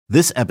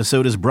This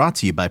episode is brought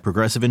to you by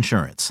Progressive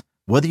Insurance.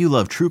 Whether you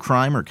love true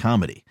crime or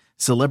comedy,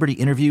 celebrity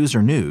interviews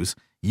or news,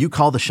 you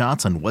call the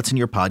shots on what's in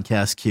your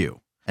podcast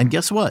queue. And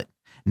guess what?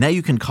 Now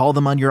you can call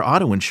them on your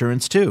auto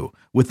insurance too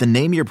with the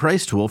Name Your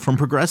Price tool from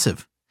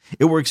Progressive.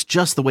 It works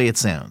just the way it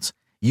sounds.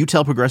 You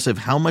tell Progressive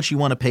how much you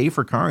want to pay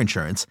for car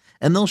insurance,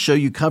 and they'll show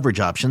you coverage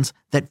options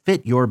that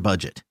fit your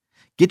budget.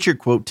 Get your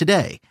quote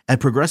today at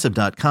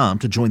Progressive.com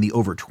to join the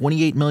over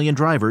 28 million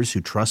drivers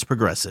who trust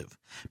Progressive.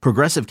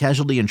 Progressive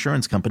Casualty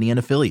Insurance Company and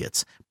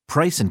Affiliates.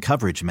 Price and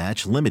coverage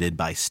match limited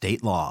by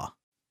state law.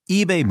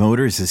 eBay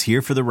Motors is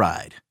here for the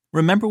ride.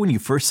 Remember when you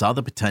first saw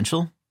the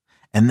potential?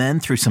 And then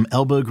through some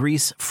elbow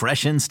grease,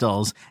 fresh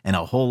installs, and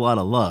a whole lot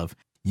of love,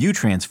 you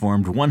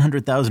transformed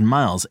 100,000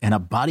 miles and a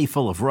body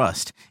full of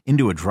rust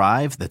into a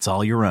drive that's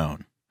all your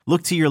own.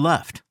 Look to your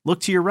left.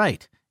 Look to your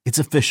right. It's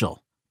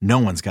official. No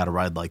one's got a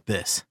ride like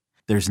this.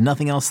 There's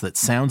nothing else that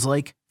sounds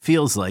like,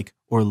 feels like,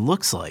 or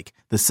looks like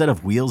the set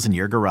of wheels in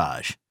your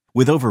garage.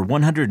 With over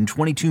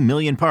 122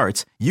 million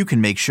parts, you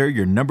can make sure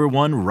your number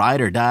one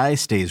ride or die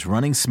stays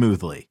running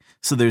smoothly.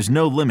 So there's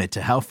no limit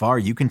to how far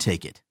you can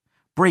take it.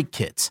 Brake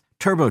kits,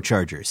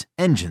 turbochargers,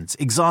 engines,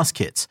 exhaust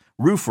kits,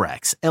 roof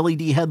racks,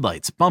 LED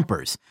headlights,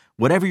 bumpers,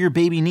 whatever your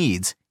baby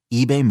needs,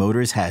 eBay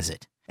Motors has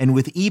it. And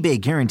with eBay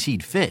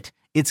Guaranteed Fit,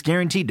 it's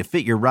guaranteed to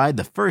fit your ride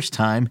the first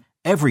time,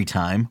 every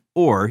time,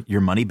 or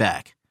your money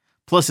back.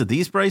 Plus at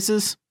these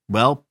prices,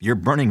 well, you're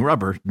burning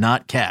rubber,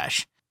 not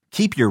cash.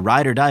 Keep your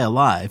ride or die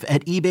alive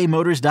at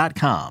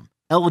ebaymotors.com.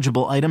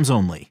 Eligible items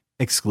only.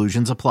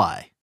 Exclusions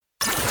apply.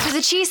 For the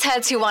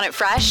cheeseheads who want it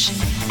fresh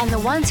and the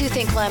ones who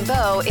think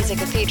Lambeau is a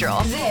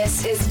cathedral,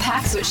 this is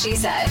Pax What She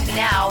Said.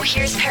 Now,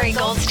 here's Perry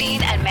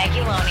Goldstein and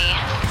Maggie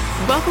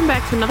Loney. Welcome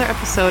back to another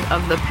episode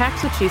of the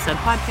Pax What She Said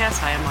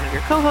podcast. I am one of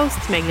your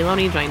co-hosts, Maggie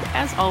Loney, joined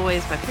as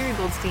always by Perry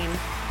Goldstein.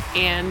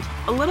 And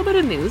a little bit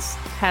of news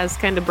has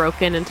kind of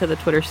broken into the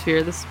Twitter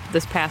sphere this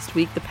past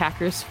week, the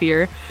Packers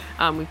sphere.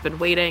 We've been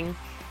waiting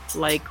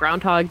like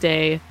Groundhog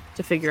Day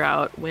to figure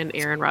out when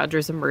Aaron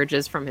Rodgers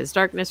emerges from his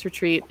darkness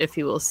retreat, if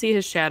he will see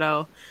his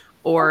shadow,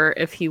 or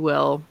if he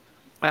will...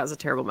 That was a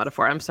terrible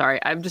metaphor. I'm sorry.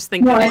 I'm just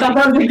thinking... No, I thought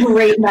that was a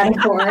great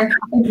metaphor.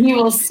 If he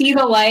will see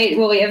the light,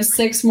 will we have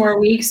 6 more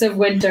weeks of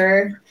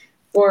winter,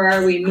 or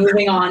are we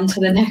moving on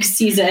to the next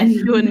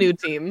season? To a new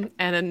team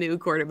and a new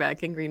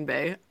quarterback in Green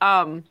Bay.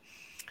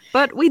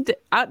 But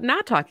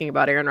not talking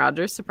about Aaron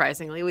Rodgers,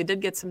 surprisingly, we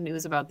did get some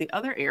news about the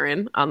other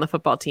Aaron on the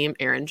football team.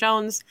 Aaron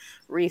Jones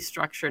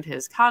restructured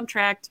his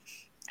contract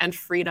and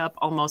freed up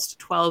almost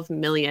 $12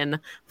 million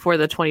for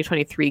the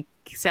 2023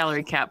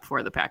 salary cap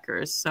for the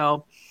Packers.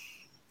 So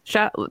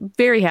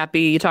very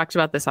happy. You talked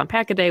about this on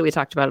Pack-A-Day. We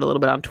talked about it a little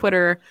bit on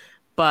Twitter.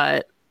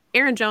 But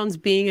Aaron Jones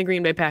being a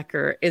Green Bay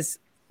Packer is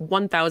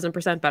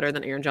 1,000% better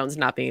than Aaron Jones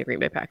not being a Green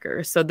Bay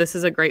Packer. So this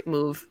is a great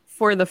move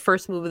for the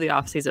first move of the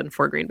offseason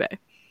for Green Bay.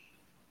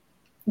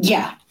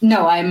 Yeah,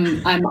 no,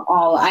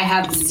 I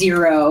have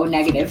zero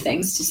negative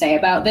things to say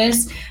about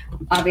this.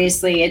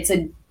 Obviously, it's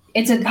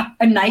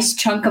a nice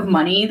chunk of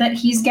money that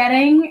he's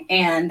getting,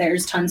 and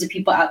there's tons of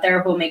people out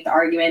there who will make the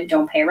argument,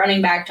 don't pay a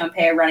running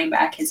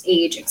back his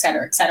age, et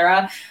cetera, et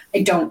cetera.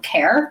 I don't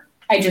care.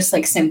 I just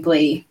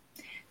simply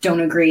don't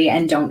agree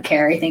and don't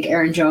care. I think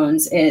Aaron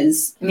Jones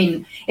is,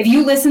 if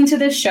you listen to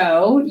this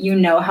show, you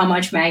know how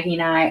much Maggie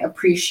and I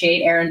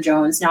appreciate Aaron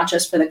Jones, not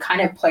just for the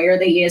kind of player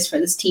that he is for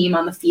this team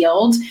on the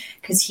field,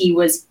 because he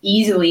was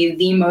easily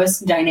the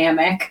most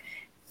dynamic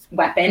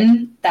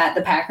weapon that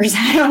the Packers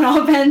had on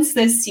offense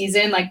this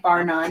season,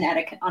 bar none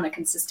on a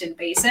consistent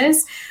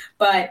basis,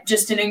 but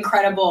just an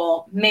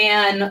incredible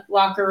man,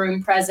 locker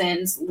room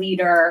presence,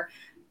 leader,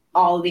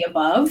 all of the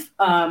above.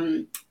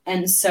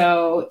 And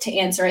so to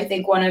answer, I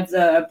think one of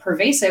the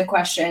pervasive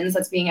questions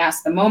that's being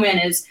asked at the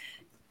moment is,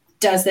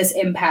 does this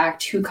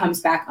impact who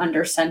comes back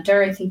under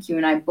center? I think you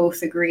and I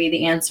both agree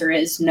the answer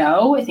is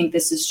no. I think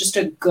this is just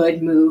a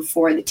good move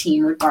for the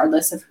team,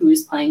 regardless of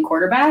who's playing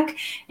quarterback.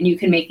 And you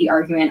can make the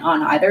argument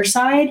on either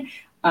side.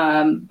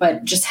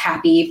 But just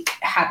happy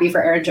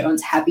for Aaron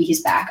Jones, happy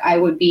he's back. I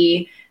would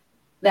be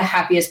the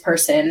happiest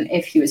person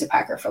if he was a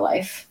Packer for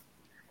life.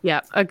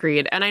 Yeah,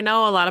 agreed. And I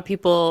know a lot of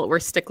people were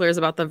sticklers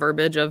about the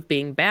verbiage of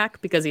being back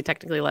because he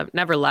technically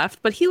never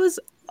left, but he was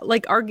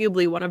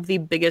arguably one of the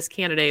biggest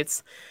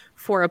candidates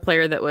for a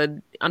player that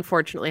would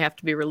unfortunately have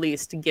to be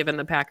released given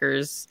the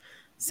Packers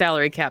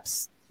salary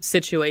caps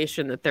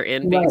situation that they're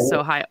in being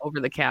so high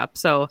over the cap.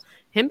 So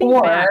him being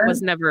back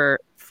was never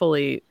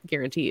fully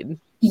guaranteed.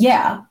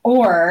 Yeah.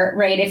 Or,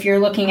 if you're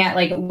looking at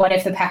what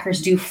if the Packers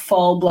do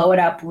full blow it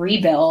up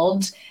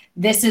rebuild,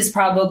 this is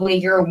probably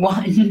your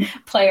one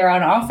player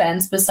on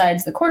offense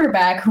besides the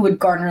quarterback who would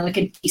garner a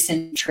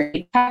decent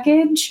trade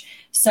package.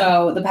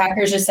 So the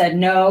Packers just said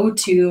no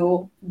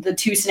to the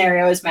 2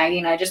 scenarios Maggie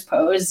and I just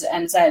posed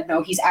and said,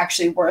 no, he's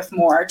actually worth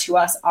more to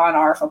us on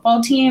our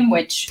football team,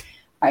 which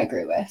I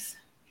agree with.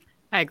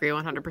 I agree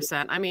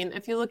 100%.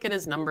 If you look at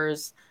his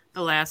numbers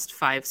the last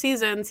 5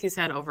 seasons, he's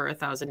had over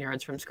 1,000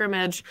 yards from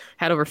scrimmage,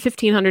 had over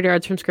 1,500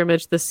 yards from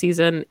scrimmage this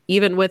season,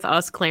 even with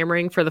us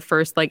clamoring for the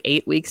first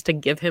 8 weeks to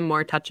give him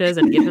more touches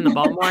and give him the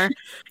ball more.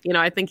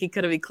 I think he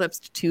could have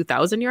eclipsed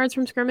 2,000 yards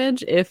from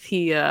scrimmage if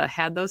he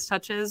had those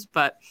touches,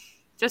 but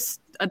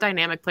just a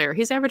dynamic player.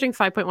 He's averaging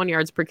 5.1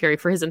 yards per carry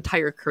for his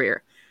entire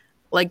career.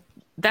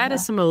 That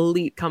is some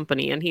elite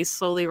company, and he's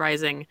slowly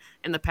rising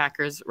in the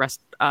Packers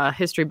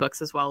history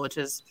books as well, which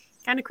is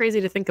kind of crazy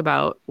to think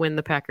about when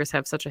the Packers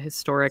have such a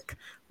historic,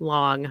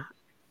 long,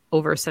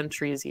 over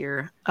centuries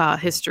year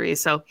history.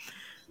 So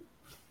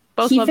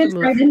both he fits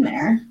right in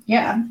there.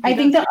 Yeah. I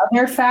think the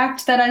other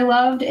fact that I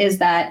loved is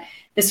that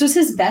this was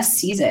his best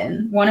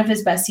season, one of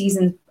his best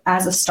seasons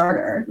as a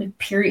starter,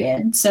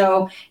 period.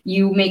 So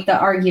you make the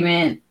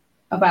argument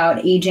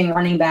about aging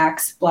running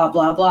backs, blah,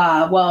 blah,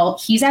 blah. Well,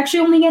 he's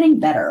actually only getting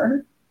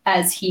better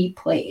as he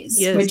plays,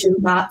 which is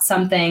not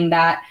something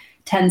that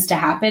tends to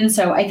happen.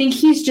 So I think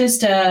he's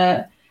just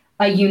a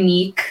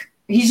unique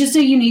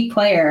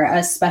player,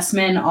 a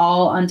specimen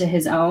all unto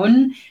his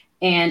own.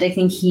 And I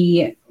think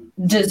he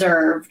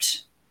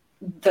deserved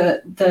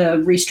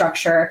the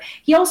restructure.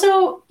 He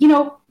also,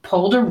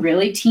 pulled a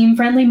really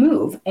team-friendly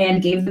move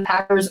and gave the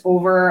Packers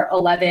over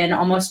 11,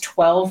 almost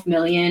 12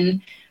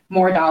 million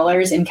more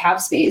dollars in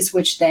cap space,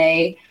 which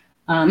they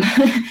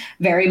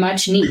very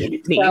much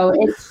need. So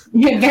it's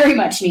very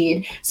much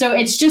need. So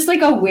it's just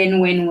a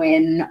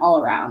win-win-win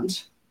all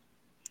around.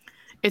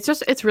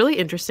 It's really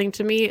interesting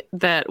to me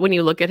that when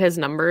you look at his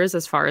numbers,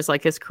 as far as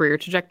his career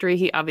trajectory,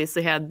 he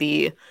obviously had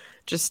the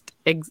just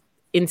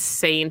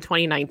insane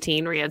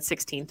 2019 where he had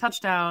 16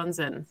 touchdowns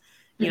and,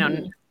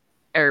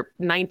 or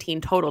 19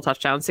 total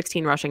touchdowns,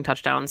 16 rushing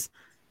touchdowns.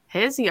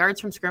 His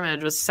yards from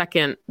scrimmage was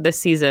second this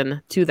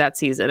season to that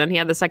season. And he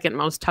had the second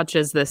most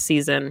touches this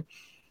season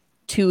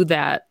to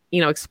that,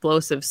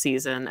 explosive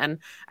season. And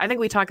I think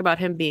we talk about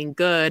him being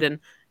good, and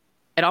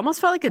it almost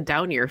felt like a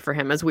down year for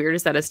him, as weird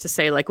as that is to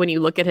say. When you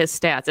look at his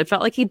stats, it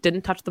felt like he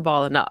didn't touch the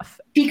ball enough.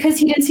 Because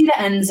he didn't see the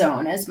end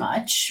zone as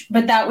much.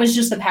 But that was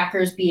just the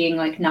Packers being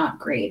not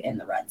great in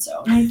the red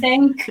zone, I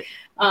think.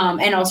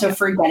 And also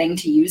forgetting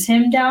to use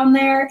him down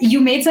there.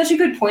 You made such a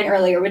good point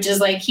earlier, which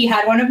is he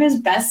had one of his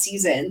best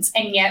seasons,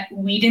 and yet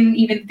we didn't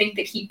even think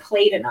that he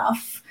played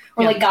enough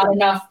or got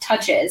enough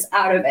touches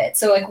out of it.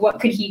 So what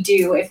could he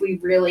do if we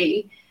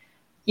really,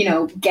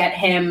 get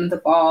him the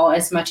ball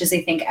as much as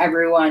I think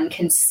everyone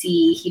can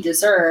see he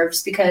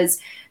deserves?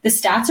 Because the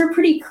stats are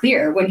pretty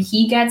clear. When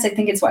he gets, I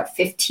think it's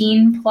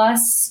 15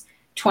 plus,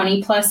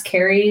 20 plus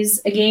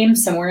carries a game,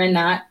 somewhere in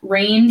that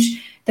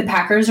range, the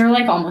Packers are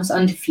almost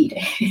undefeated.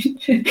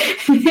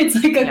 It's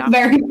a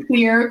very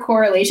clear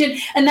correlation.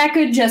 And that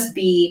could just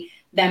be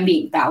them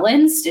being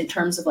balanced in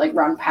terms of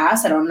run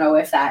pass. I don't know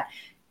if that,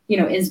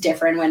 is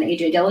different when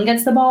AJ Dillon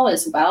gets the ball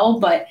as well.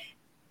 But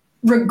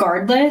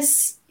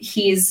regardless,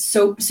 he's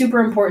so super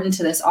important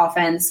to this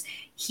offense.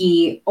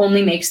 He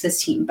only makes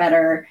this team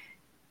better.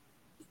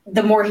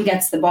 The more he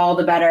gets the ball,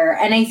 the better.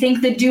 And I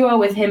think the duo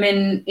with him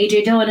and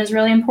AJ Dillon is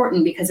really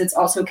important because it's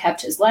also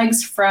kept his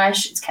legs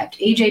fresh. It's kept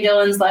AJ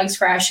Dillon's legs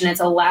fresh, and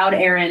it's allowed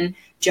Aaron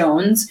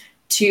Jones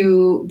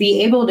to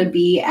be able to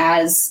be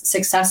as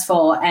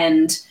successful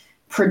and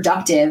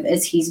productive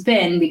as he's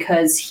been,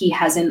 because he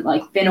hasn't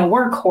been a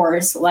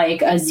workhorse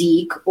like a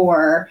Zeke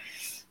or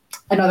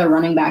another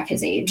running back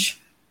his age.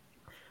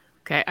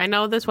 Okay, I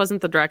know this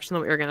wasn't the direction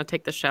that we were going to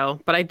take the show,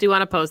 but I do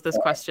want to pose this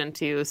question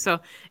to you. So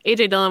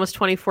AJ Dillon was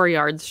 24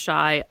 yards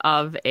shy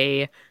of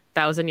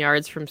 1,000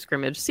 yards from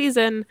scrimmage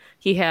season.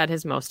 He had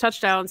his most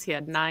touchdowns. He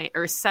had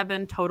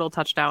 7 total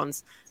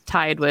touchdowns,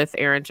 tied with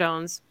Aaron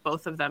Jones,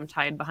 both of them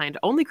tied behind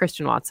only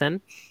Christian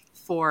Watson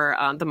for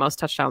the most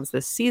touchdowns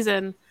this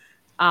season.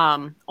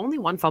 Only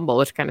 1 fumble,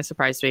 which kind of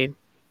surprised me.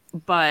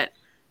 But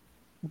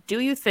do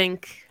you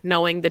think,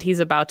 knowing that he's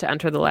about to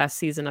enter the last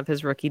season of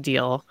his rookie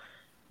deal,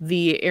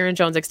 the Aaron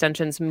Jones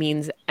extensions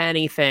means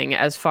anything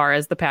as far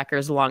as the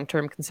Packers'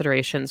 long-term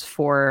considerations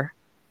for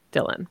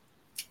Dillon?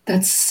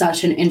 That's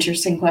such an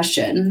interesting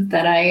question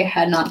that I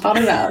had not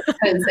thought about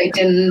because I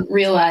didn't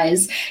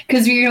realize.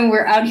 Because,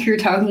 we're out here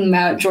talking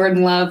about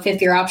Jordan Love,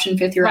 fifth-year option.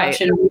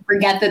 We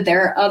forget that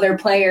there are other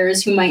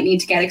players who might need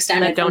to get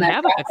extended. That don't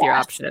have a fifth-year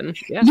option.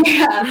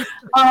 Yeah.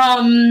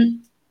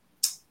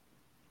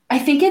 I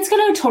think it's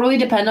going to totally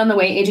depend on the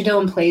way AJ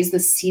Dillon plays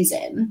this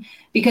season,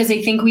 because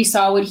I think we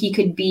saw what he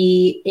could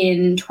be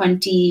in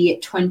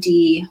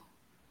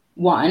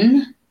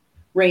 2021,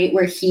 right,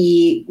 where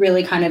he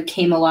really kind of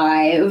came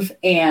alive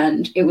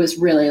and it was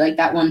really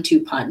that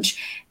 1-2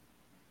 punch.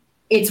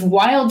 It's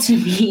wild to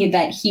me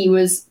that he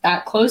was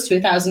that close to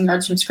 1,000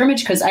 yards from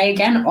scrimmage, because I,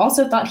 again,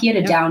 also thought he had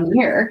a down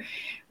year,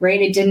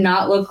 right? It did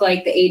not look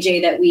like the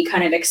AJ that we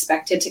kind of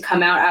expected to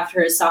come out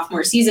after his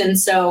sophomore season.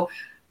 So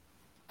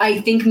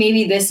I think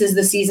maybe this is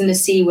the season to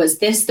see, was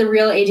this the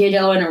real AJ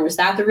Dillon or was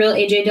that the real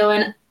AJ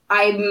Dillon?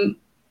 I'm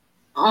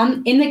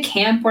in the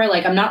camp where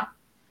I'm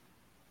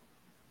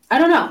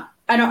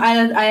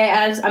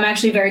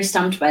actually very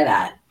stumped by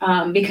that,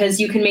 because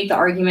you can make the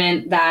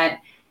argument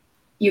that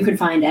you could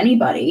find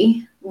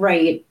anybody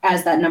right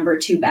as that number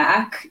 2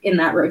 back in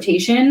that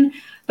rotation.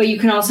 But you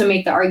can also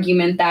make the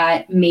argument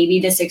that maybe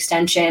this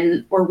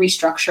extension, or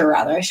restructure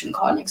rather, I shouldn't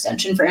call it an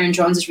extension, for Aaron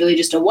Jones is really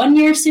just a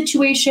 1-year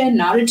situation,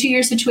 not a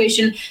 2-year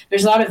situation.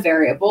 There's a lot of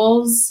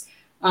variables.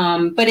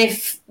 But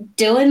if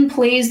Dylan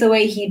plays the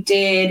way he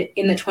did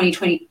in the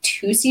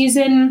 2022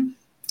 season,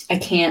 I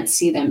can't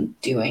see them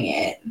doing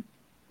it.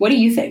 What do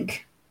you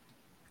think?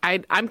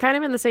 I'm kind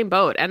of in the same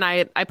boat. And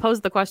I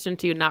posed the question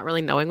to you not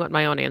really knowing what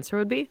my own answer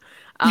would be.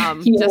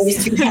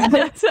 Just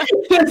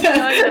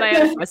that I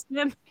had a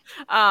question.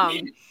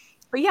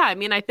 But yeah, I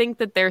mean, I think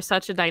that they're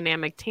such a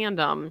dynamic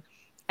tandem,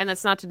 and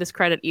that's not to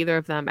discredit either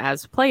of them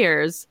as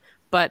players,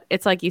 but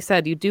it's like you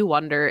said, you do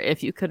wonder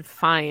if you could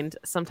find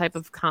some type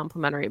of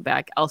complementary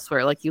back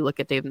elsewhere. Like you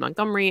look at David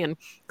Montgomery and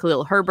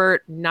Khalil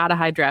Herbert, not a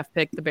high draft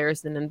pick. The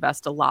Bears didn't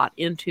invest a lot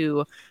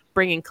into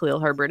bringing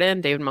Khalil Herbert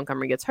in. David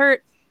Montgomery gets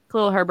hurt.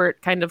 Khalil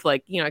Herbert kind of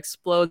like,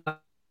 explodes.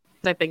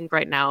 I think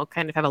right now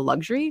kind of have a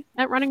luxury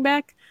at running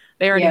back.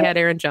 They already had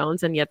Aaron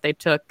Jones, and yet they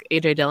took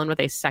A.J. Dillon with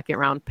a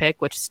 2nd-round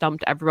pick, which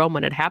stumped everyone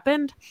when it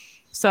happened.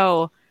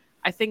 So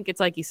I think it's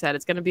like you said,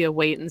 it's going to be a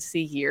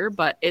wait-and-see year,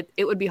 but it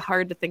would be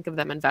hard to think of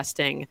them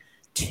investing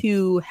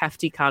 2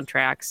 hefty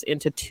contracts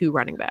into 2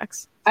 running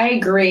backs. I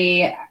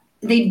agree.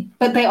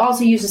 But they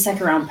also used a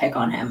 2nd-round pick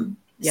on him.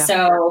 Yeah.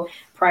 So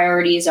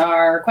priorities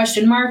are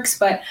question marks,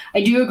 but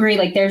I do agree,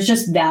 like there's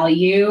just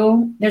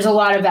value. There's a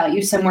lot of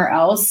value somewhere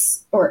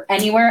else or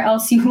anywhere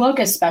else you look,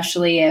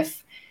 especially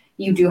if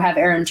you do have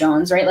Aaron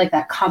Jones, right? Like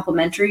that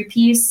complementary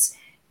piece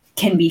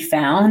can be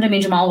found. I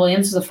mean, Jamal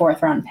Williams was a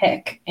 4th-round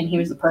pick, and he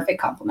was the perfect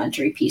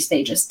complementary piece.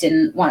 They just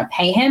didn't want to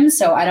pay him.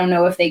 So I don't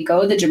know if they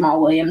go the Jamal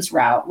Williams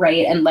route,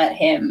 right, and let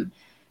him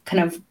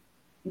kind of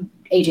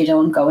A.J.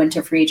 Dillon go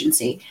into free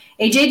agency.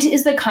 A.J.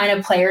 is the kind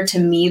of player to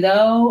me,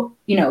 though,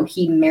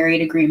 he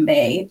married a Green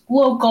Bay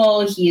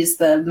local. He's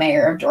the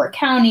mayor of Door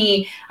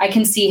County. I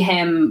can see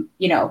him,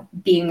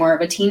 being more of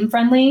a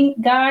team-friendly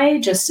guy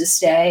just to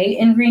stay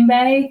in Green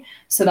Bay.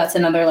 So that's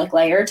another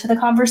layer to the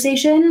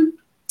conversation.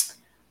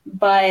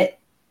 But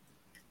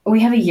we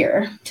have a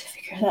year to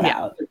figure that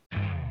out.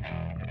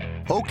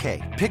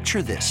 Okay,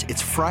 picture this.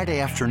 It's Friday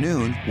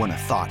afternoon when a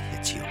thought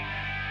hits you.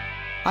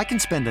 I can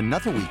spend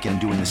another weekend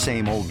doing the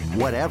same old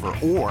whatever,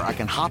 or I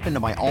can hop into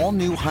my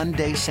all-new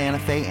Hyundai Santa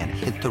Fe and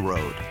hit the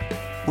road.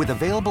 With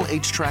available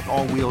H-Track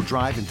all-wheel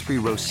drive and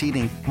 3-row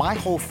seating, my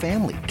whole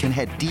family can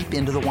head deep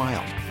into the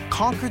wild.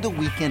 Conquer the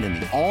weekend in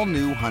the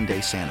all-new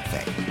Hyundai Santa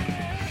Fe.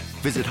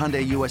 Visit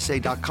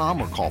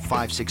HyundaiUSA.com or call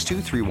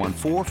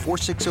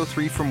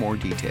 562-314-4603 for more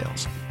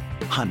details.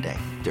 Hyundai,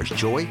 there's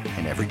joy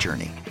in every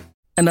journey.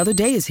 Another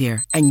day is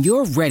here, and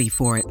you're ready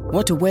for it.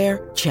 What to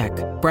wear? Check.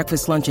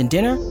 Breakfast, lunch, and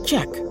dinner?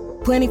 Check.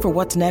 Planning for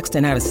what's next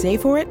and how to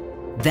save for it?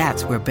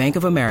 That's where Bank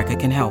of America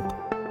can help.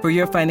 For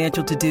your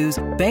financial to-dos,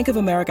 Bank of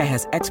America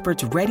has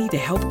experts ready to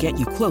help get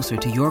you closer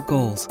to your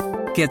goals.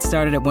 Get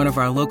started at one of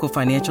our local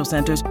financial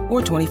centers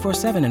or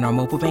 24/7 in our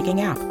mobile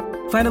banking app.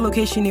 Find a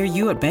location near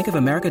you at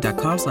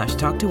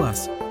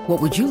bankofamerica.com/talktous.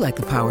 What would you like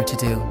the power to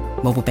do?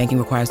 Mobile banking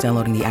requires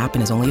downloading the app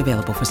and is only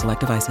available for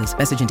select devices.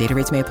 Message and data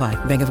rates may apply.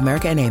 Bank of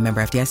America N.A.,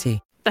 member FDIC.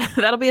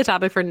 That'll be a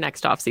topic for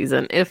next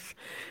offseason if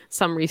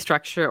some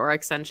restructure or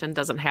extension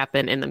doesn't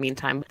happen in the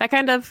meantime. That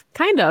kind of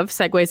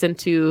segues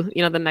into,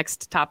 the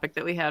next topic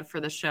that we had for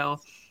the show.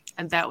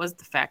 And that was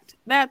the fact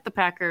that the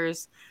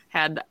Packers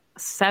had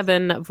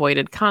 7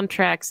 voided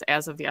contracts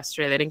as of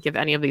yesterday. They didn't give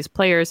any of these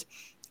players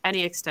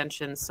any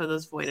extensions. So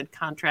those voided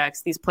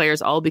contracts, these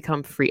players all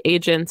become free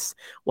agents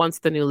once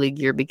the new league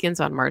year begins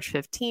on March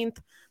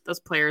 15th. Those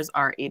players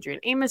are Adrian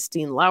Amos,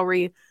 Dean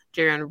Lowry,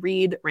 Jaron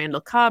Reed,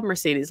 Randall Cobb,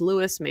 Mercedes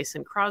Lewis,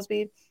 Mason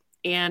Crosby,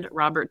 and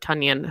Robert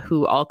Tonyan,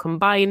 who all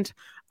combined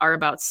are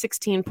about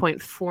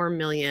 $16.4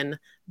 million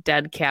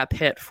dead cap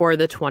hit for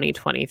the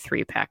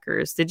 2023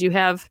 Packers. Did you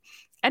have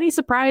any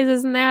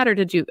surprises in that, or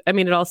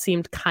it all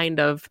seemed kind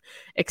of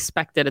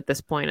expected at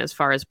this point as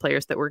far as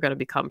players that were going to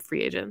become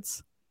free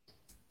agents?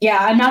 Yeah,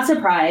 I'm not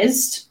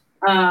surprised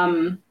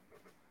at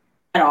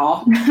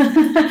all.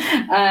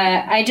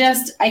 I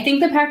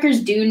think the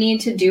Packers do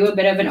need to do a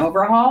bit of an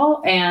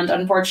overhaul, and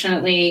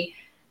unfortunately,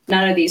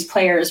 none of these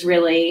players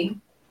really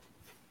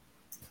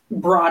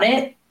brought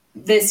it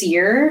this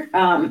year. There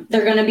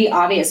are going to be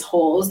obvious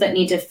holes that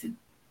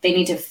they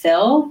need to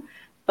fill,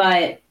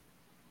 but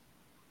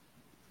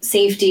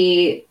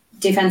safety,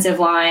 defensive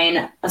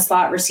line, a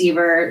slot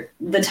receiver,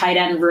 the tight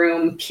end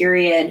room,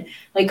 period.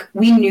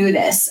 We knew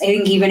this. I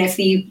think even if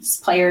these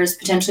players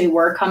potentially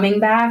were coming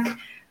back,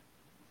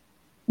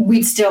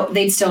 they'd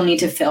still need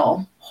to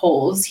fill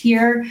holes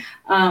here.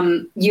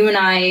 You and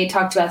I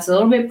talked about this a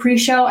little bit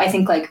pre-show. I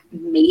think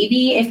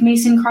maybe if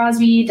Mason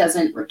Crosby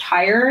doesn't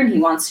retire and he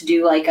wants to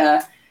do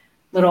a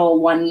little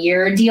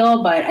 1-year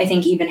deal, but I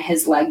think even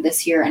his leg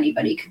this year,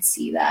 anybody could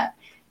see that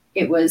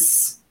it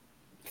was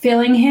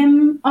failing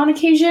him on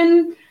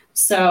occasion.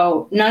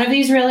 So none of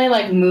these really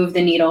move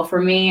the needle for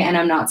me, and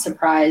I'm not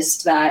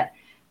surprised that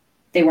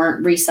they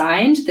weren't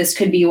re-signed. This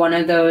could be one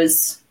of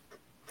those,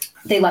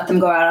 they let them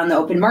go out on the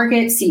open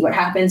market, see what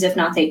happens. If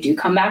not, they do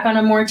come back on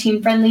a more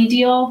team-friendly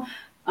deal.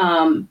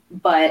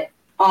 But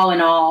all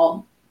in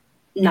all,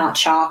 not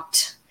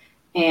shocked.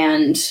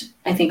 And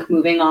I think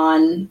moving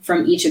on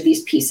from each of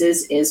these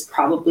pieces is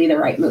probably the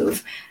right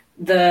move.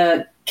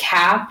 The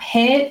cap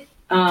hit,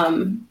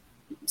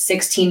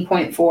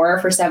 16.4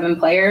 for 7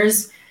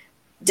 players.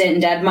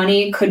 Dead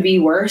money could be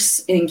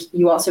worse. I think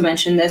you also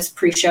mentioned this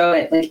pre-show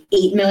at like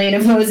 8 million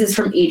of those is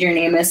from Adrian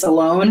Amos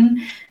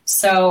alone.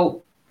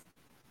 So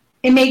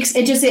I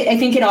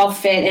think it all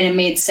fit and it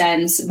made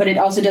sense, but it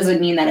also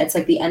doesn't mean that it's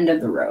like the end of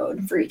the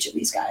road for each of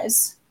these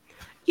guys.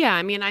 Yeah,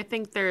 I mean, I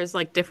think there's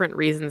like different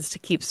reasons to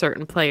keep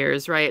certain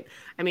players, right?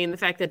 I mean, the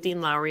fact that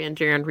Dean Lowry and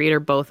Jaron Reed are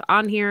both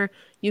on here,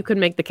 you could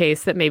make the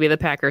case that maybe the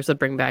Packers would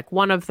bring back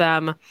one of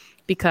them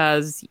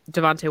because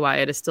Devontae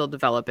Wyatt is still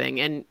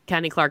developing and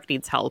Kenny Clark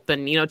needs help.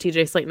 And,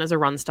 TJ Slayton is a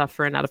run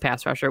stuffer and not a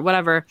pass rusher,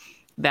 whatever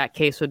that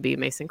case would be.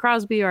 Mason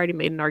Crosby already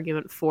made an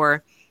argument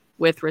for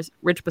with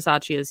Rich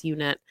Bisaccia's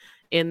unit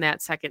in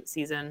that second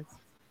season.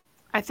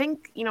 I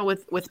think,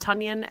 with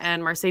Tonyan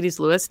and Mercedes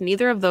Lewis,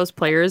 neither of those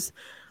players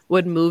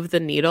would move the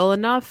needle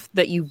enough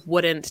that you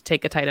wouldn't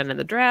take a tight end in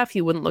the draft.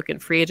 You wouldn't look in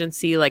free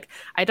agency. Like,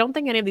 I don't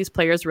think any of these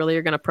players really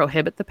are going to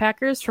prohibit the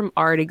Packers from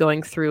already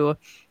going through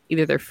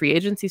either their free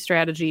agency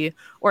strategy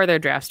or their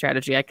draft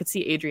strategy. I could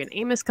see Adrian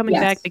Amos coming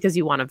back because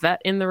you want a vet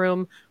in the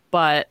room,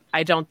 but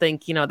I don't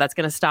think, that's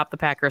going to stop the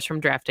Packers from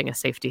drafting a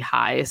safety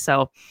high.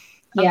 So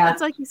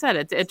it's like you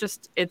said,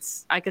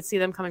 it's I could see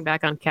them coming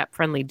back on cap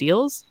friendly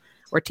deals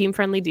or team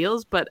friendly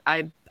deals, but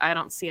I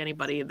don't see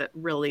anybody that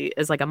really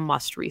is like a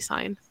must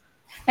re-sign.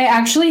 I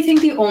actually think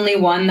the only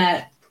one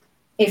that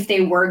if they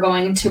were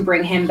going to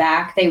bring him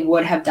back, they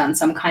would have done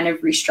some kind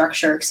of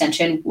restructure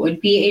extension would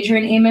be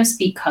Adrian Amos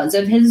because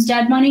of his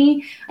dead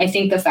money. I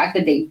think the fact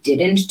that they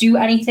didn't do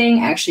anything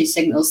actually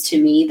signals to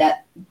me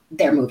that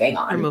they're moving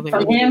on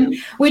from him,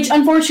 which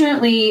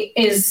unfortunately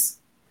is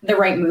the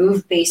right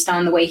move based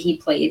on the way he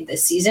played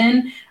this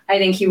season. I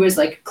think he was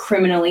like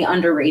criminally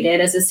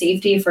underrated as a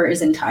safety for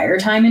his entire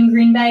time in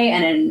Green Bay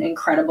and an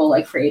incredible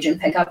like free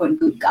agent pickup when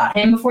Boot got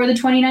him before the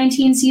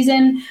 2019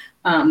 season.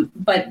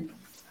 But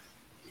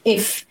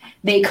if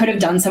they could have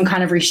done some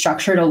kind of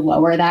restructure to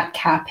lower that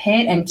cap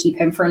hit and keep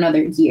him for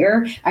another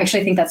year, I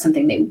actually think that's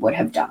something they would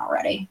have done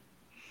already.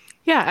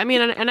 Yeah, I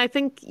mean, and I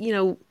think,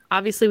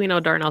 obviously we know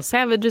Darnell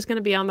Savage is going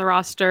to be on the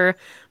roster.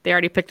 They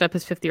already picked up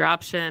his 5th-year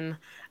option.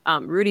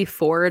 Rudy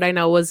Ford, I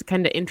know, was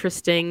kind of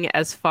interesting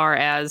as far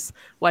as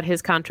what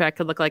his contract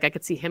could look like. I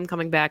could see him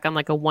coming back on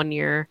like a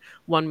 1-year,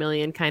 $1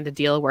 million kind of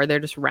deal where they're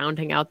just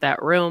rounding out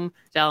that room.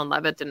 Dallin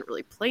Levitt didn't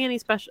really play any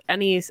defensive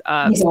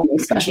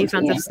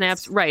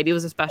snaps. Right. He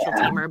was a special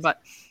teamer,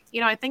 but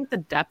I think the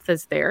depth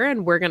is there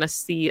and we're going to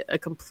see a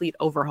complete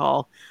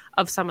overhaul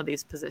of some of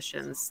these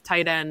positions,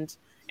 tight end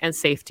and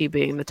safety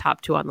being the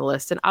top 2 on the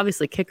list. And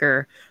obviously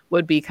kicker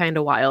would be kind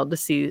of wild to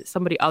see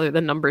somebody other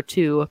than number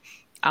 2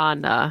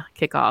 on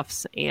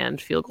kickoffs and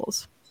field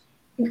goals.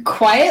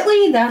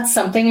 Quietly, that's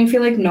something I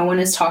feel like no one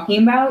is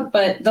talking about,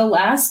 but the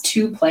last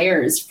 2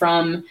 players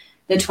from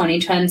the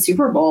 2010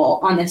 Super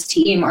Bowl on this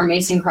team are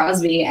Mason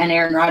Crosby and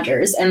Aaron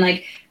Rodgers. And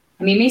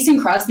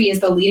Mason Crosby is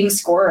the leading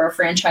scorer of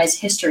franchise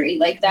history.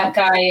 Like, that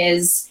guy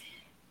is,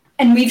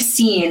 and we've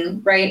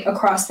seen right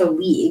across the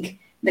league,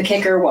 the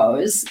kicker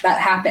woes that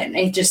happen.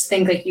 I just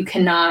think like you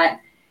cannot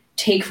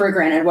take for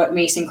granted what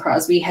Mason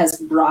Crosby has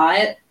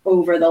brought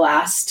over the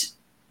last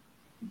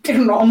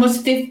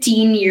almost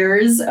 15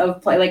 years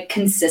of play, like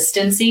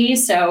consistency.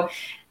 So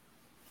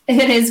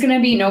it is going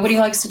to be, nobody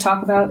likes to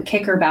talk about the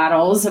kicker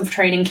battles of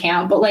training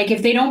camp, but like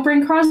if they don't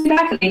bring Crosby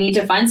back, they need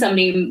to find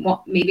somebody.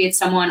 Maybe it's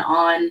someone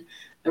on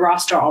the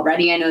roster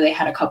already. I know they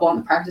had a couple on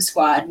the practice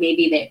squad.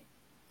 Maybe they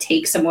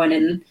take someone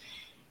in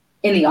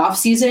the off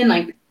season.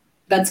 Like,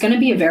 that's going to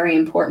be a very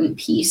important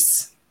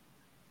piece.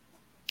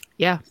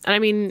 Yeah. And I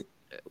mean,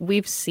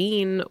 we've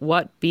seen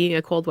what being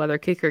a cold weather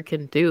kicker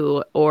can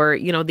do, or,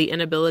 the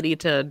inability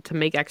to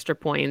make extra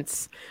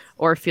points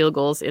or field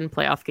goals in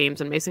playoff games.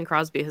 And Mason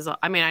Crosby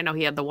I know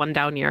he had the 1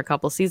 down year a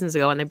couple seasons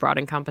ago and they brought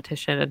in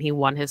competition and he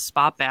won his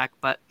spot back.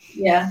 But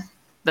yeah,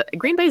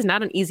 Green Bay is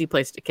not an easy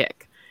place to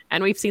kick.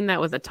 And we've seen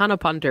that with a ton of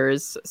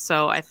punters.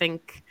 So I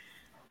think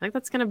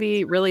that's going to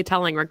be really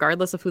telling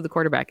regardless of who the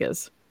quarterback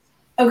is.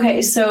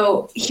 Okay,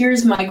 so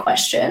here's my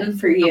question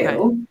for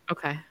you.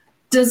 Okay.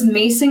 Does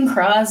Mason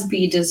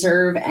Crosby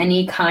deserve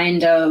any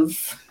kind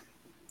of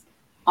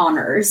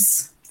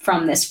honors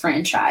from this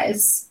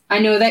franchise? I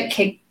know that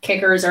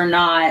kickers are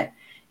not,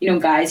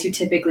 guys who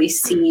typically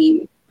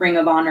see Ring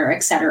of Honor,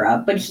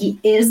 etc., but he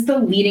is the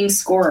leading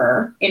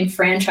scorer in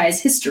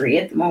franchise history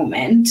at the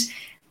moment.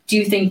 Do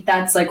you think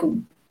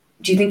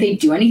they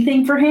do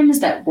anything for him? Is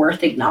that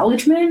worth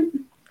acknowledgement?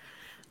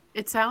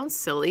 It sounds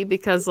silly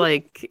because,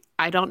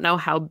 I don't know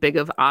how big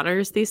of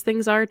honors these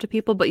things are to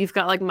people, but you've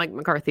got, Mike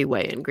McCarthy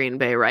Way in Green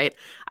Bay, right?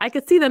 I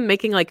could see them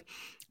making,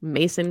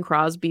 Mason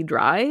Crosby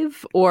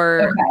Drive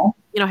or,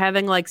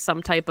 having,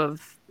 some type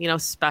of,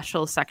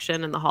 special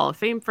section in the Hall of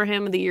Fame for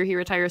him the year he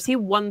retires. He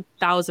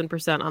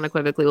 1,000%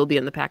 unequivocally will be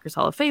in the Packers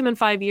Hall of Fame in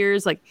 5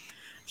 years.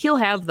 He'll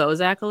have those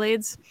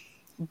accolades,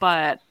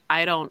 but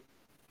I don't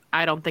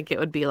I don't think it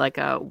would be like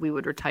we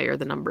would retire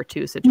the number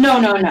 2 situation.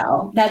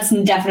 No. That's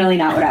definitely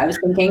not what I was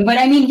thinking. But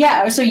I mean,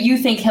 yeah, so you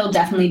think he'll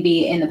definitely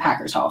be in the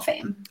Packers Hall of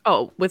Fame?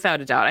 Oh,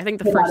 without a doubt. I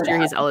think the first year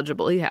he's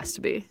eligible, he has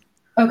to be.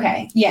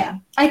 Okay, yeah.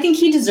 I think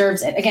he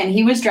deserves it. Again,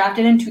 he was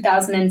drafted in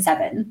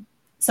 2007.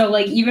 So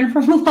like even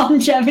from a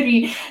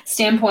longevity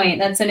standpoint,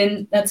 that's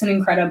an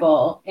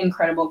incredible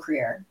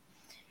career.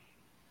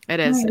 It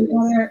is.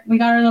 We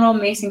got our little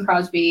Mason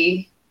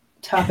Crosby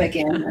topic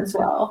in as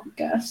well, I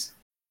guess.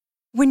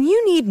 When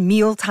you need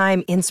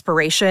mealtime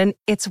inspiration,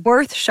 it's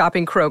worth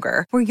shopping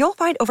Kroger, where you'll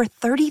find over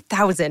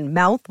 30,000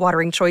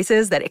 mouth-watering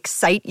choices that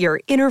excite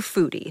your inner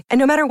foodie. And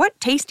no matter what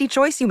tasty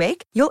choice you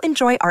make, you'll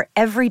enjoy our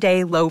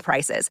everyday low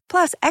prices,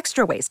 plus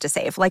extra ways to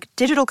save, like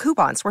digital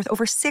coupons worth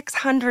over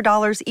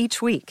 $600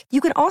 each week. You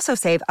can also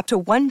save up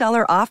to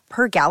 $1 off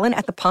per gallon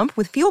at the pump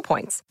with fuel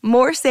points.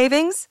 More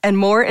savings and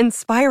more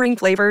inspiring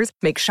flavors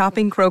make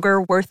shopping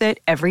Kroger worth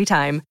it every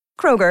time.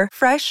 Kroger,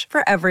 fresh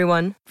for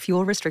everyone.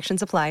 Fuel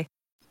restrictions apply.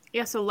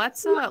 Yeah, so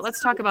let's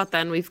talk about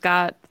then. We've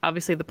got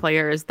obviously the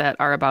players that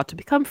are about to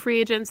become free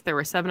agents. There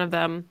were 7 of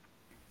them,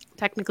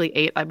 technically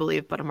 8, I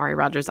believe, but Amari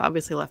Rodgers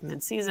obviously left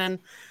mid-season,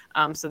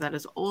 so that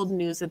is old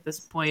news at this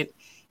point.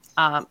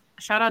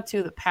 Shout out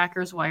to the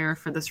Packers Wire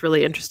for this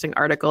really interesting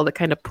article that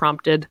kind of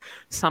prompted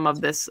some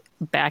of this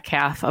back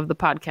half of the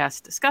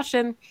podcast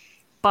discussion.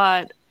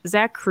 But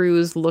Zach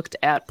Cruz looked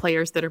at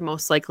players that are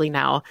most likely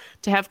now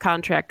to have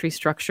contract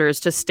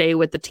restructures to stay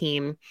with the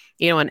team,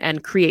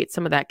 and create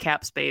some of that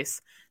cap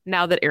space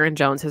now that Aaron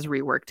Jones has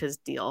reworked his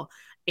deal.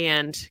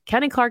 And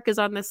Kenny Clark is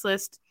on this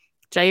list,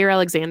 Jair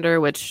Alexander,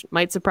 which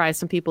might surprise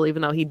some people,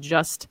 even though he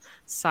just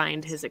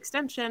signed his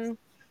extension,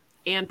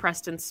 and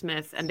Preston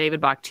Smith and David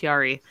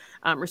Bakhtiari.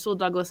 Rasul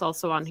Douglas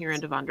also on here,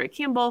 and Devondre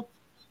Campbell.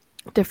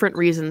 Different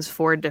reasons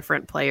for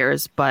different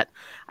players, but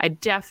I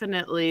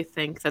definitely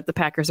think that the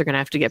Packers are going to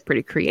have to get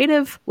pretty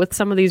creative with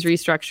some of these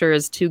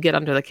restructures to get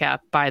under the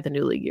cap by the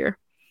new league year.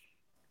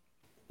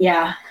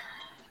 Yeah.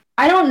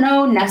 I don't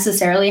know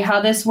necessarily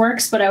how this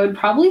works, but I would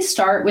probably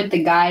start with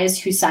the guys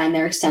who sign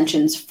their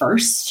extensions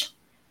first.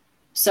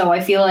 So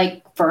I feel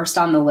like first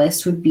on the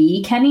list would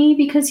be Kenny,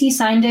 because he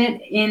signed it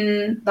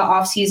in the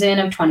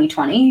offseason of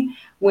 2020,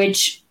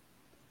 which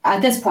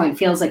at this point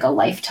feels like a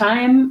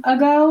lifetime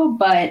ago.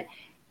 But,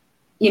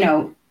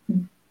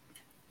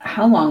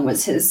 how long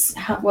was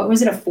what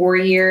was it, a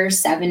 4-year,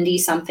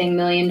 $70-something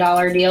million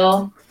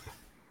deal?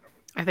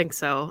 I think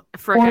so.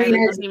 For a guy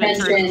that doesn't even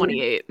turn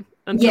 28.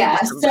 Yeah,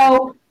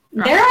 so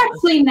they're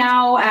actually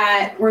now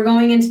we're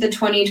going into the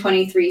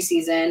 2023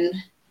 season.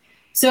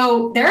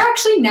 So they're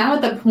actually now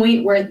at the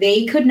point where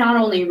they could not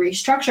only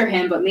restructure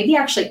him, but maybe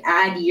actually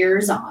add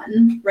years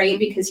on, right?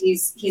 Because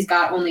he's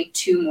got only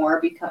 2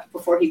 more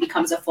before he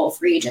becomes a full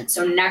free agent.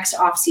 So next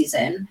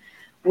offseason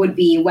would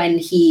be when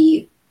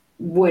he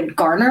would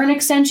garner an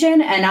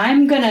extension. And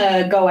I'm going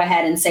to go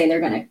ahead and say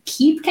they're going to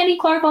keep Kenny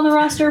Clark on the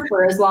roster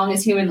for as long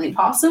as humanly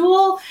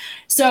possible.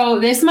 So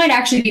this might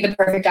actually be the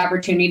perfect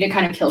opportunity to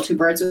kind of kill 2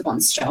 birds with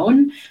 1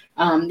 stone.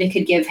 They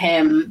could give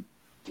him,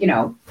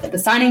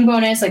 the signing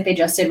bonus like they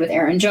just did with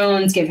Aaron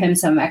Jones, give him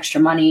some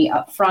extra money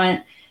up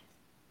front,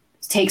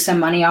 take some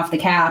money off the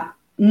cap,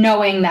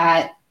 knowing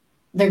that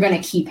they're going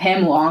to keep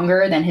him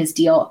longer than his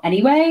deal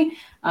anyway.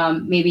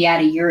 Maybe add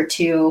a year or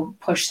 2,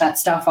 push that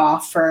stuff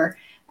off for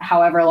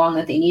however long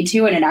that they need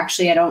to. And it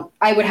actually,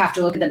 I would have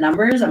to look at the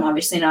numbers. I'm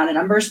obviously not a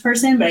numbers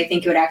person, but I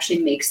think it would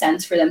actually make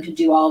sense for them to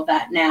do all of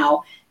that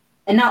now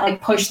and not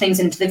like push things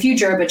into the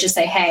future, but just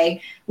say,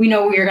 hey, we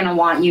know we're going to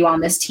want you on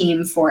this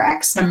team for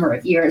X number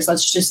of years.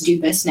 Let's just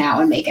do this now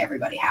and make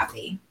everybody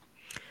happy.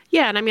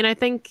 Yeah, and I mean, I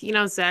think,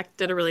 Zach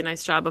did a really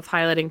nice job of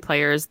highlighting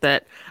players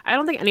that I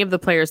don't think any of the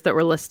players that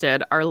were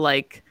listed are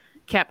like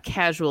cap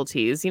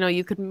casualties.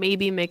 You could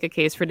maybe make a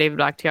case for David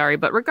Bakhtiari,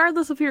 but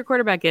regardless of who your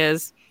quarterback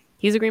is,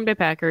 he's a Green Bay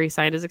Packer. He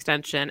signed his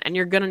extension, and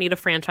you're going to need a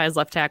franchise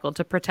left tackle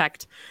to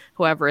protect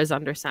whoever is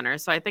under center.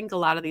 So I think a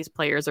lot of these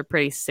players are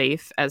pretty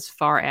safe as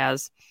far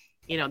as,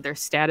 their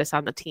status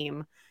on the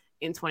team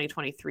in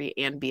 2023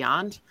 and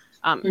beyond.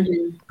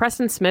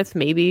 Preston Smith,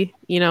 maybe,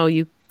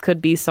 you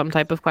could be some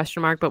type of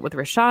question mark, but with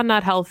Rashawn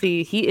not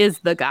healthy, he is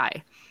the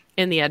guy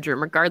in the edge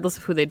room, regardless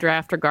of who they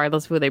draft,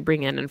 regardless of who they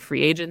bring in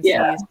free agency.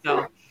 Yeah.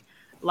 So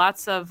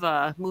lots of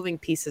moving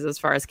pieces as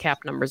far as cap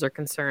numbers are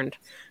concerned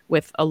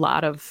with a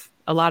lot of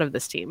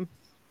this team.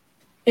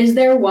 Is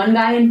there one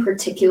guy in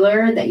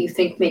particular that you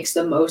think makes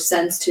the most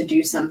sense to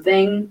do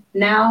something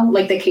now?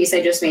 Like the case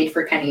I just made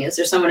for Kenny. Is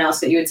there someone else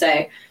that you would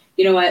say,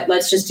 you know what,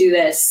 let's just do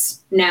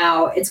this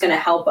now. It's going to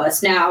help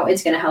us now.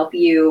 It's going to help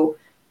you.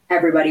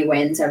 Everybody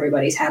wins.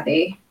 Everybody's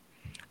happy.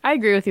 I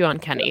agree with you on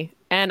Kenny.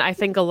 And I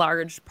think a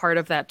large part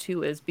of that,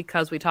 too, is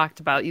because we talked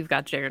about you've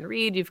got Jaron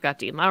Reed, you've got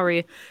Dean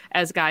Lowry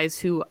as guys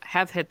who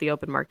have hit the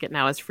open market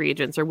now as free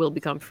agents or will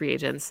become free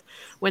agents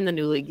when the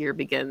new league year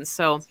begins.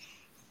 So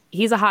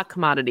he's a hot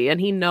commodity,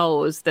 and he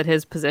knows that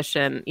his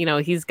position,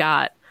 he's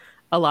got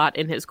a lot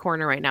in his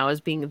corner right now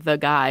as being the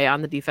guy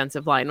on the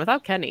defensive line.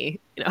 Without Kenny,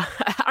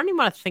 I don't even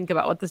want to think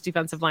about what this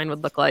defensive line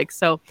would look like.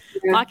 So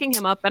locking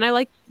him up, and I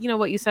like,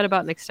 what you said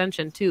about an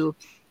extension, too.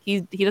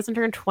 He doesn't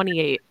turn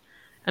 28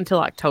 until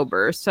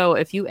October. So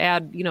if you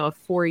add, a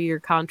 4-year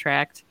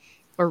contract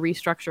or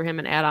restructure him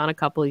and add on a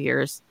couple of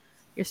years,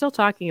 you're still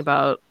talking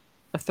about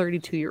a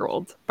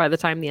 32-year-old by the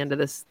time the end of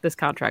this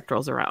contract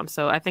rolls around.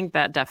 So I think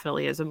that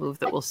definitely is a move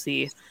that we'll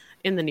see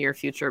in the near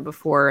future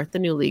before the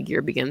new league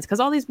year begins, because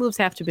all these moves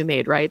have to be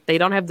made, right? They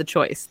don't have the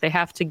choice. They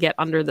have to get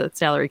under the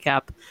salary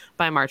cap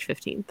by March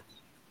 15th.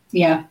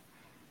 Yeah.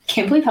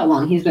 Can't believe how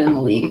long he's been in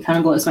the league. It kind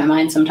of blows my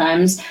mind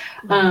sometimes.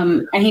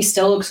 And he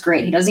still looks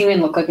great. He doesn't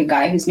even look like a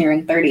guy who's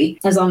nearing 30,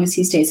 as long as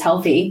he stays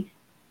healthy.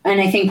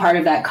 And I think part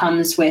of that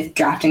comes with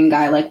drafting a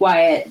guy like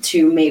Wyatt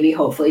to maybe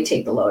hopefully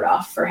take the load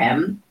off for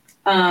him.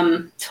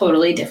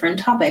 Totally different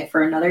topic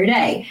for another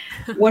day.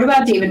 What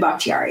about David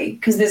Bakhtiari?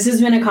 Because this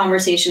has been a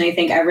conversation, I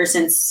think, ever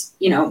since,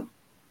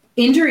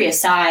 injury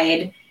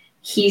aside,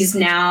 he's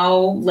now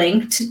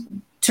linked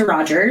to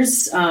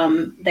Rodgers.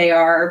 They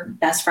are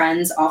best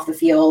friends off the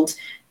field.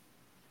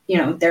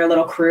 Their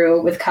little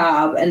crew with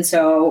Cobb. And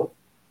so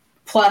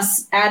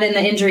plus add in the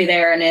injury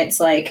there, and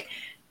it's like,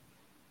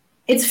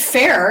 it's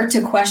fair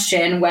to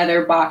question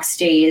whether Bach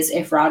stays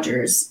if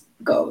Rodgers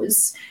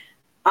goes.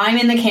 I'm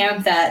in the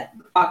camp that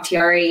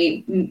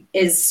Bakhtiari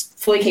is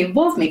fully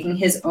capable of making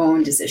his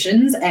own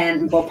decisions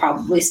and will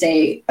probably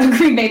stay a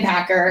Green Bay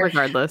Packer.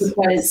 Regardless.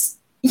 Because,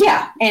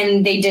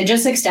 and they did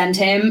just extend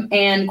him.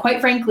 And quite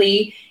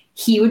frankly,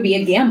 he would be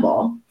a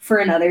gamble for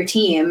another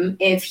team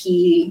if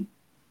he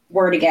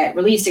were to get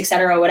released, et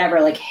cetera,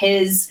 whatever. Like,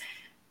 his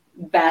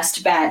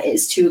best bet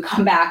is to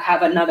come back,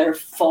 have another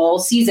full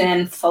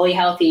season, fully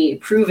healthy,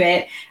 prove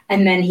it,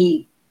 and then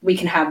we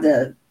can have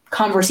the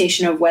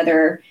conversation of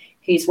whether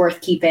he's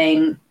worth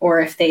keeping or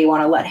if they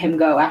want to let him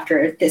go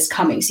after this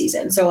coming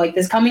season. So like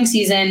this coming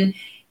season,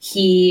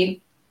 he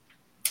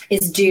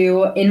is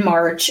due in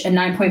March a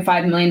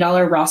 $9.5 million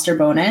roster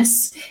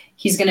bonus.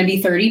 He's going to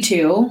be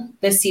 32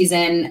 this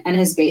season, and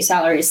his base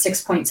salary is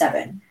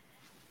 6.7.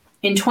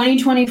 In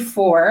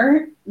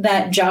 2024,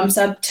 that jumps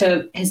up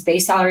to his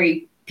base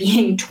salary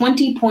being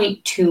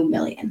 20.2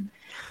 million.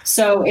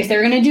 So if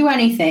they're going to do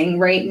anything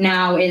right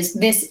now,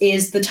 this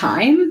is the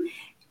time.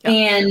 Yep.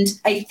 And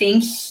I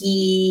think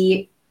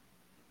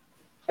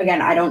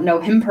again, I don't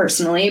know him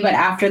personally, but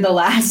after the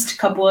last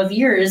couple of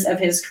years of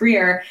his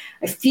career,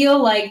 I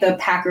feel like the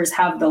Packers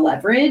have the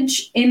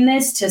leverage in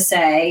this to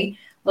say,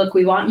 look,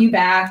 we want you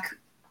back.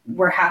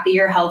 We're happy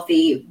you're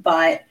healthy,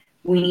 but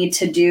we need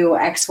to do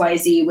X, Y,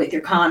 Z with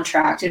your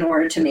contract in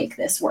order to make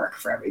this work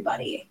for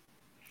everybody.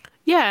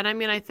 Yeah. And I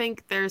mean, I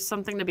think there's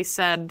something to be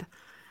said.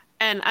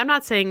 And I'm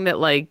not saying that,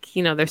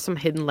 there's some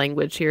hidden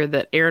language here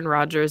that Aaron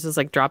Rodgers is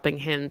dropping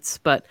hints,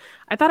 but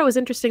I thought it was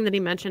interesting that he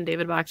mentioned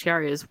David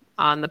Bakhtiari is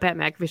on the Pat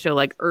McAfee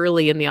show,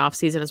 early in the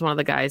offseason as one of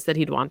the guys that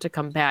he'd want to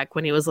come back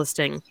when he was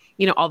listing,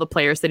 all the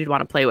players that he'd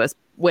want to play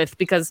with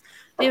because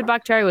David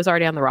Bakhtiari was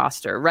already on the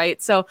roster,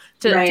 right? So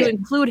to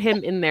include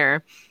him in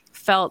there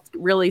felt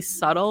really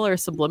subtle or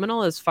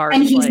subliminal as far as...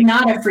 And he's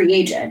not a free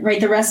agent,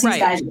 right? The rest of these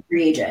guys are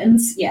free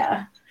agents,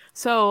 yeah.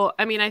 So,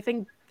 I mean, I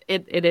think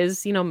it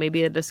is,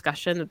 maybe a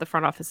discussion that the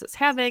front office is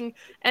having.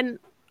 And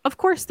of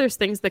course, there's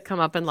things that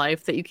come up in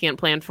life that you can't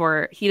plan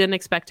for. He didn't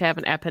expect to have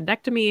an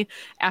appendectomy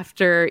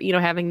after,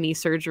 having knee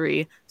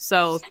surgery.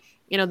 So,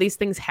 these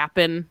things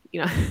happen,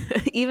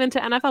 even to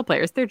NFL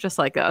players. They're just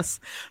like us.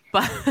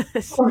 But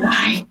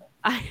I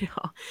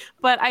know.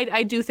 But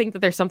I do think that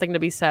there's something to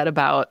be said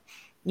about,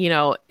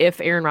 if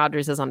Aaron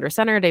Rodgers is under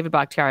center, David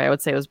Bakhtiari, I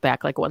would say was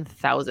back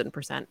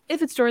 1,000%.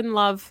 If it's Jordan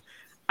Love,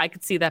 I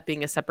could see that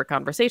being a separate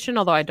conversation,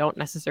 although I don't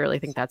necessarily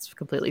think that's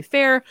completely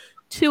fair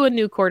to a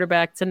new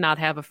quarterback to not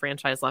have a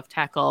franchise left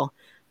tackle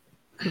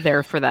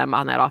there for them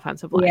on that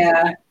offensive line.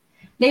 Yeah,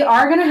 they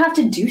are going to have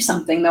to do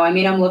something, though. I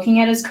mean, I'm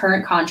looking at his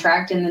current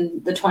contract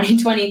in the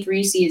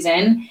 2023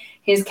 season.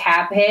 His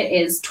cap hit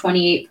is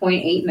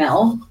 28.8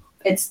 mil.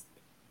 It's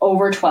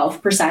over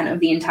 12% of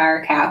the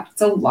entire cap.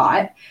 It's a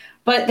lot.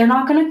 But they're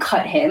not going to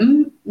cut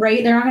him,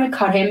 right? They're not going to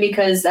cut him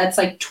because that's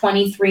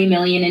 $23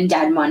 million in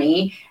dead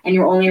money, and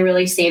you're only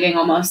really saving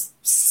almost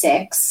 $6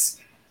 million.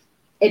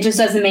 It just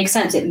doesn't make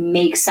sense. It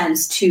makes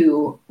sense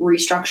to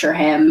restructure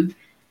him.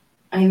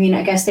 I mean,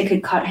 I guess they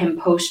could cut him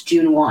post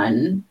June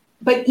 1,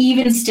 but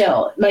even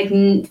still,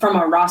 from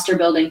a roster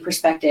building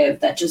perspective,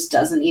 that just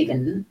doesn't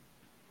even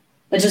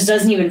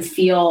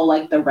feel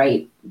like the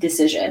right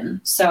decision.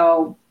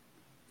 So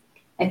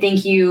I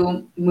think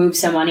you move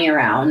some money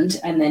around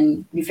and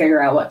then you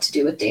figure out what to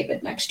do with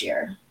David next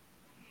year.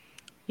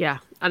 Yeah.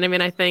 And I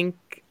mean, I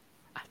think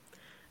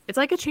it's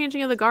like a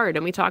changing of the guard.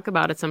 And we talk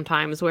about it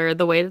sometimes where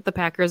the way that the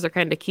Packers are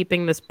kind of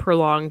keeping this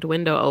prolonged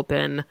window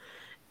open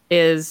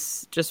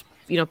is just,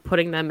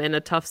 putting them in a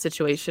tough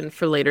situation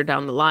for later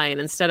down the line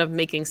instead of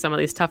making some of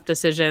these tough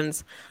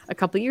decisions a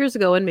couple of years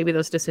ago. And maybe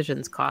those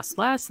decisions cost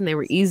less and they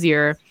were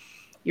easier.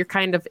 You're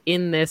kind of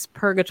in this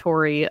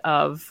purgatory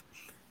of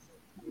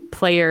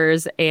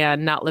players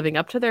and not living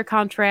up to their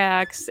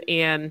contracts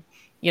and,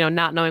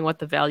 not knowing what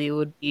the value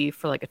would be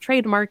for a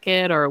trade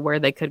market or where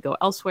they could go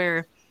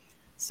elsewhere.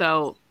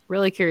 So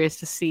really curious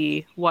to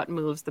see what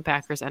moves the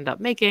Packers end up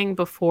making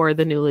before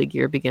the new league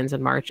year begins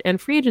in March and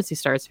free agency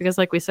starts. Because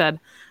like we said,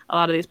 a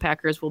lot of these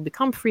Packers will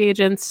become free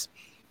agents.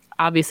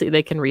 Obviously,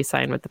 they can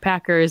re-sign with the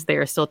Packers. They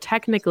are still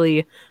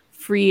technically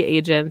free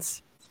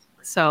agents.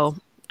 So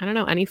I don't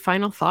know. Any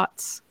final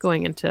thoughts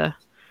going into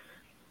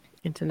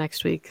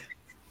next week?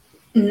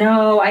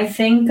 No, I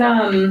think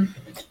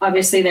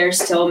obviously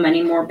there's still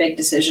many more big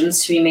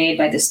decisions to be made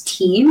by this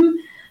team.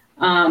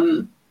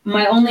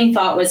 My only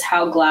thought was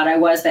how glad I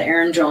was that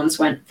Aaron Jones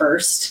went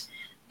first.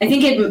 I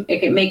think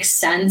it makes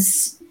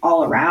sense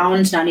all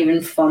around, not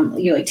even from,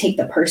 you like take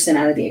the person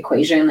out of the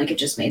equation. Like it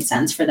just made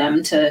sense for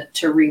them to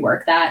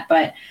rework that.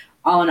 But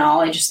all in all,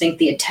 I just think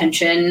the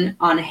attention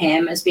on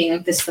him as being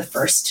like, this is the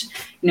first,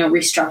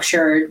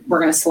 restructured, we're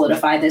going to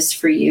solidify this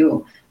for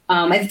you.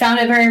 I found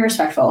it very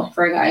respectful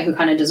for a guy who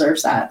kind of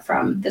deserves that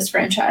from this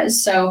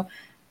franchise. So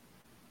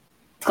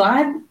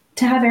glad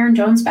to have Aaron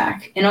Jones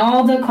back. In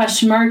all the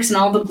question marks and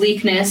all the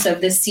bleakness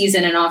of this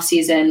season and off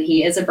season,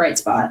 he is a bright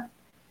spot.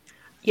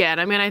 Yeah,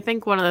 and I mean, I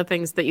think one of the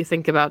things that you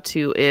think about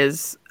too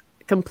is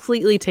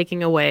completely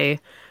taking away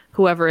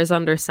whoever is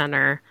under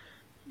center.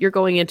 You're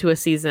going into a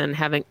season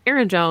having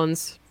Aaron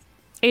Jones,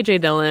 A.J.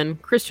 Dillon,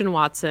 Christian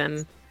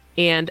Watson,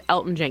 and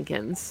Elton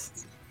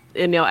Jenkins,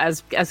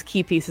 as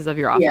key pieces of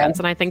your offense. Yeah.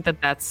 And I think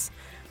that's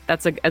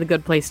a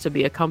good place to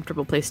be, a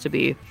comfortable place to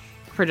be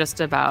for just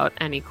about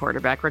any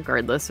quarterback,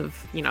 regardless of,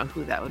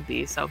 who that would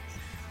be. So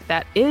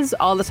that is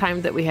all the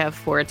time that we have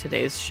for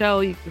today's show.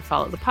 You can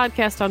follow the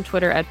podcast on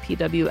Twitter at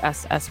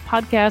PWSS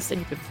Podcast, and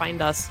you can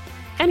find us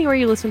anywhere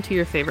you listen to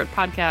your favorite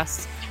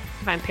podcasts. You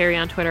can find Perry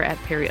on Twitter at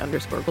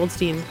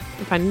Perry_Goldstein. You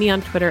can find me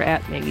on Twitter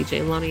at Maggie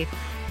J. Loney.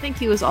 Thank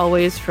you, as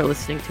always, for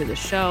listening to the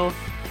show,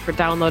 for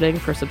downloading,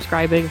 for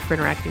subscribing, for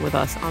interacting with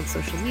us on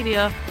social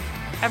media.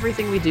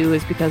 Everything we do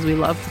is because we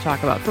love to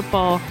talk about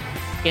football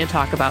and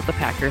talk about the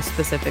Packers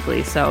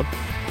specifically. So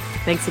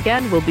thanks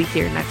again. We'll be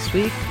here next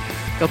week.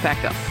 Go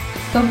Pack Go.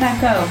 Go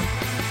Pack Go.